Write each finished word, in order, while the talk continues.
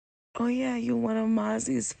Oh yeah, you one of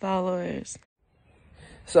Mozzy's followers.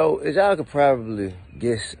 So, as y'all could probably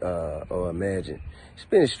guess or imagine, it's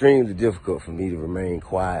been extremely difficult for me to remain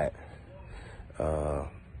quiet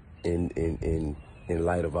in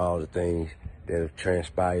light of all the things that have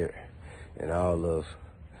transpired and all of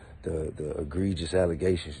the egregious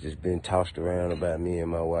allegations that's been tossed around about me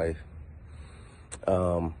and my wife.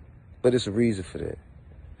 But it's a reason for that,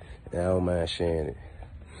 and I don't mind sharing it.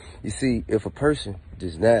 You see, if a person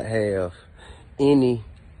does not have any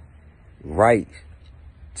right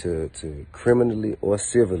to criminally or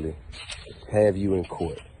civilly have you in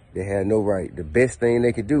court, they have no right. The best thing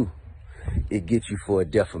they could do is get you for a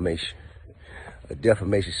defamation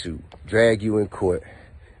suit, drag you in court,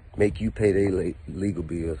 make you pay their legal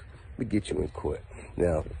bills, but get you in court.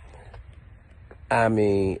 Now, I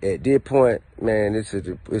mean, at this point, man, it's at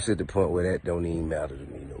the point where that don't even matter to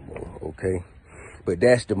me no more, okay? But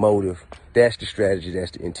that's the motive, that's the strategy,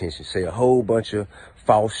 that's the intention. Say a whole bunch of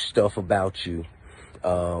false stuff about you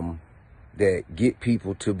that get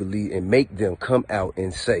people to believe and make them come out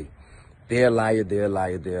and say, they're a liar, they're a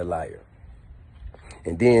liar, they're a liar.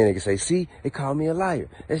 And then they can say, see, they call me a liar.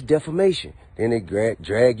 That's defamation. Then they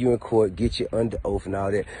drag you in court, get you under oath and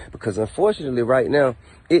all that. Because unfortunately right now,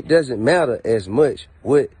 it doesn't matter as much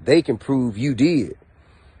what they can prove you did.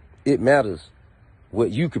 It matters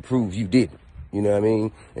what you can prove you didn't. You know what I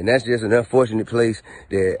mean? And that's just an unfortunate place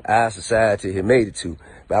that our society has made it to.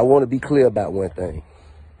 But I want to be clear about one thing.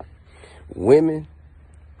 Women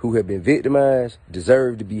who have been victimized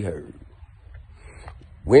deserve to be heard.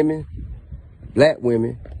 Women, black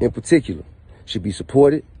women in particular, should be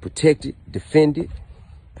supported, protected, defended,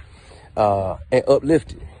 and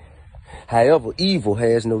uplifted. However, evil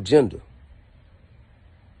has no gender.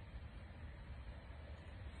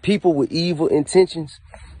 People with evil intentions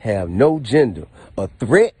have no gender. A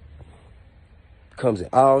threat comes in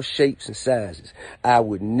all shapes and sizes. I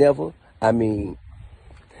would never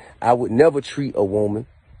treat a woman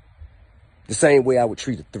the same way I would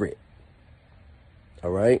treat a threat. All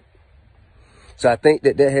right? So I think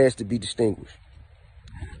that has to be distinguished.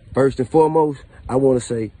 First and foremost, I want to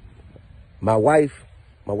say my wife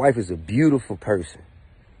is a beautiful person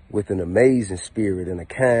with an amazing spirit and a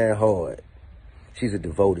kind heart. She's a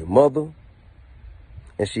devoted mother,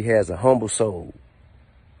 and she has a humble soul.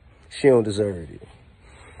 She don't deserve it.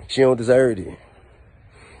 She don't deserve it.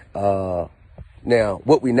 Now,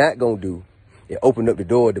 what we're not going to do is open up the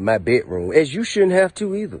door to my bedroom, as you shouldn't have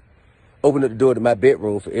to either. Open up the door to my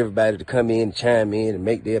bedroom for everybody to come in and chime in and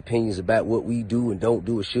make their opinions about what we do and don't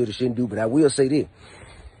do or should or shouldn't do. But I will say this.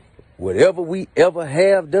 Whatever we ever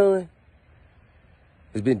have done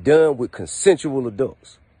has been done with consensual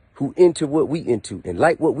adults who into what we into and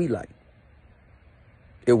like what we like.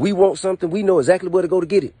 If we want something, we know exactly where to go to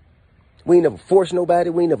get it. We ain't never forced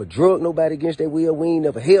nobody. We ain't never drugged nobody against their will. We ain't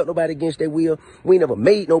never held nobody against their will. We ain't never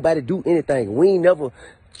made nobody do anything. We ain't never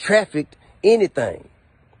trafficked anything.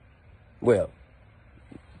 Well,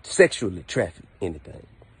 sexually trafficked anything.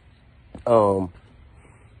 I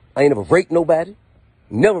ain't never raped nobody.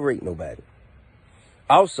 Never raped nobody.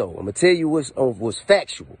 Also, I'm gonna tell you what's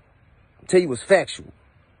factual.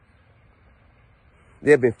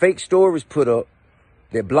 There have been fake stories put up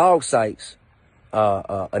that blog sites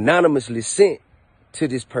anonymously sent to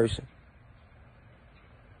this person.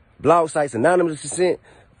 Blog sites anonymously sent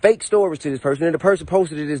fake stories to this person, and the person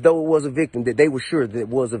posted it as though it was a victim, that they were sure that it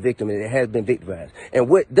was a victim and it has been victimized. And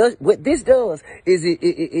what this does is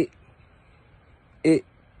it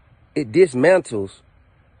dismantles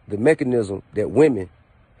the mechanism that women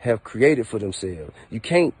have created for themselves. You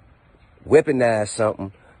can't weaponize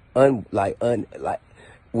something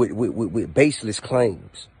with baseless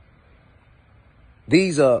claims.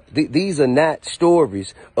 These are not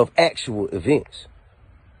stories of actual events.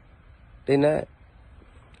 They're not.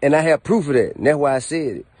 And I have proof of that. And that's why I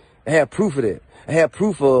said it. I have proof of that. I have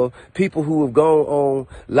proof of people who have gone on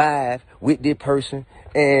live with this person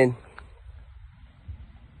and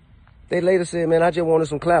they later said, man, I just wanted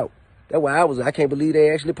some clout. That's why I can't believe they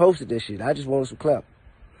actually posted that shit. I just wanted some clout.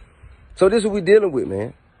 So this is what we're dealing with,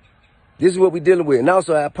 man. This is what we're dealing with. And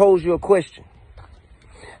also, I pose you a question.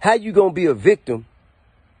 How you gonna be a victim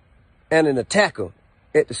and an attacker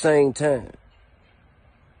at the same time?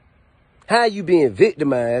 How are you being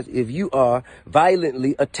victimized if you are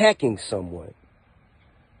violently attacking someone?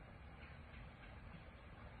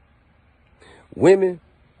 Women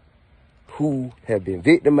who have been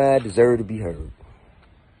victimized deserve to be heard.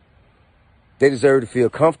 They deserve to feel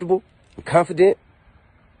comfortable and confident.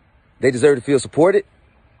 They deserve to feel supported.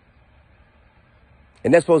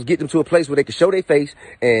 And that's supposed to get them to a place where they can show their face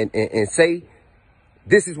and say,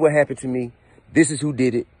 this is what happened to me. This is who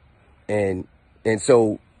did it. And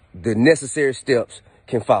so the necessary steps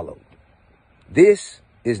can follow. This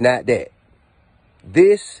is not that.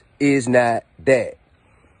 This is not that.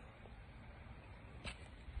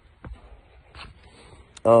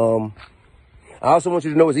 I also want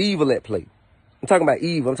you to know it's evil at play. I'm talking about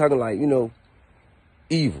evil. I'm talking like,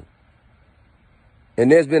 evil.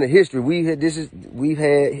 And there's been a history. We've had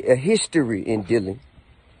a history in dealing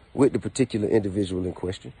with the particular individual in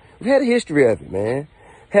question. We've had a history of it, man.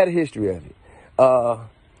 Had a history of it.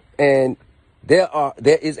 And there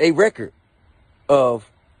is a record of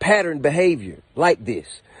pattern behavior like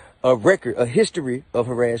this. A history of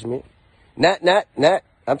harassment. Not,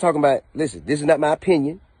 I'm talking about, listen, this is not my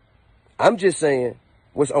opinion. I'm just saying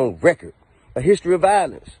what's on record. A history of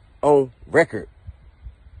violence on record.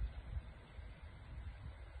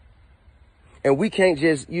 And we can't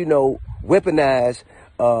just, weaponize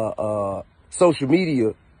social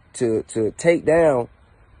media to take down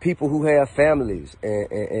people who have families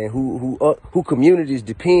and who communities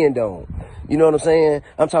depend on. You know what I'm saying?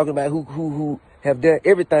 I'm talking about who have done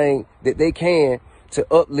everything that they can to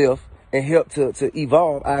uplift and help to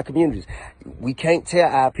evolve our communities. We can't tear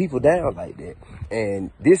our people down like that.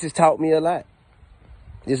 And this has taught me a lot.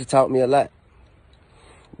 This has taught me a lot.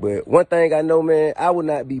 But one thing I know, man, I will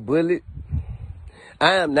not be bullied.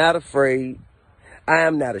 I am not afraid. I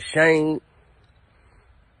am not ashamed.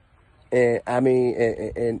 And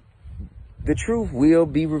and the truth will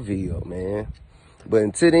be revealed, man. But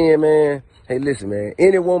until then, man, hey, listen, man,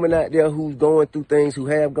 any woman out there who's going through things, who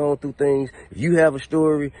have gone through things, if you have a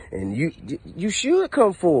story, and you should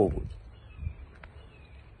come forward.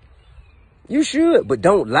 You should, but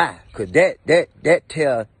don't lie, cause that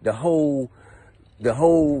tear the whole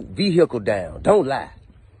vehicle down. Don't lie.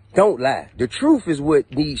 Don't lie. The truth is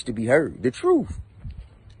what needs to be heard. The truth.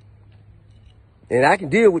 And I can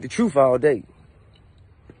deal with the truth all day.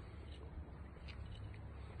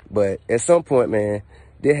 But at some point, man,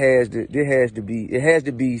 it has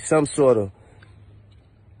to be some sort of,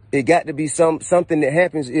 it got to be something that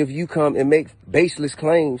happens if you come and make baseless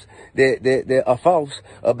claims that are false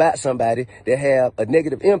about somebody that have a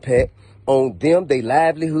negative impact on them, their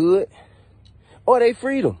livelihood, or their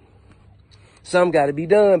freedom. Something got to be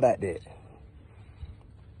done about that.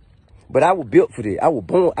 But I was built for this. I was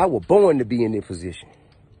born to be in this position.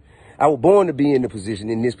 I was born to be in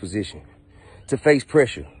this position, to face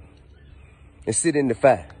pressure and sit in the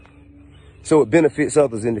fire so it benefits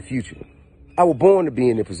others in the future. I was born to be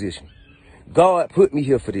in this position. God put me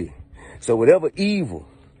here for this. So whatever evil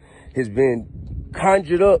has been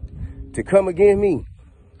conjured up to come against me,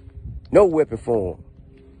 no weapon formed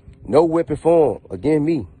against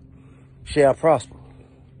me shall prosper.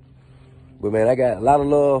 But man, I got a lot of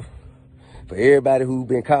love for everybody who's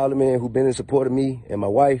been calling me and who's been in support of me and my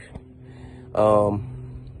wife.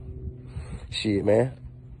 Shit, man.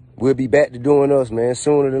 We'll be back to doing us, man,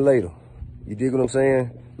 sooner than later. You dig what I'm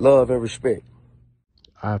saying? Love and respect.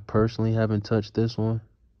 I personally haven't touched this one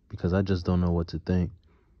because I just don't know what to think.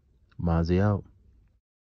 Mazzy out.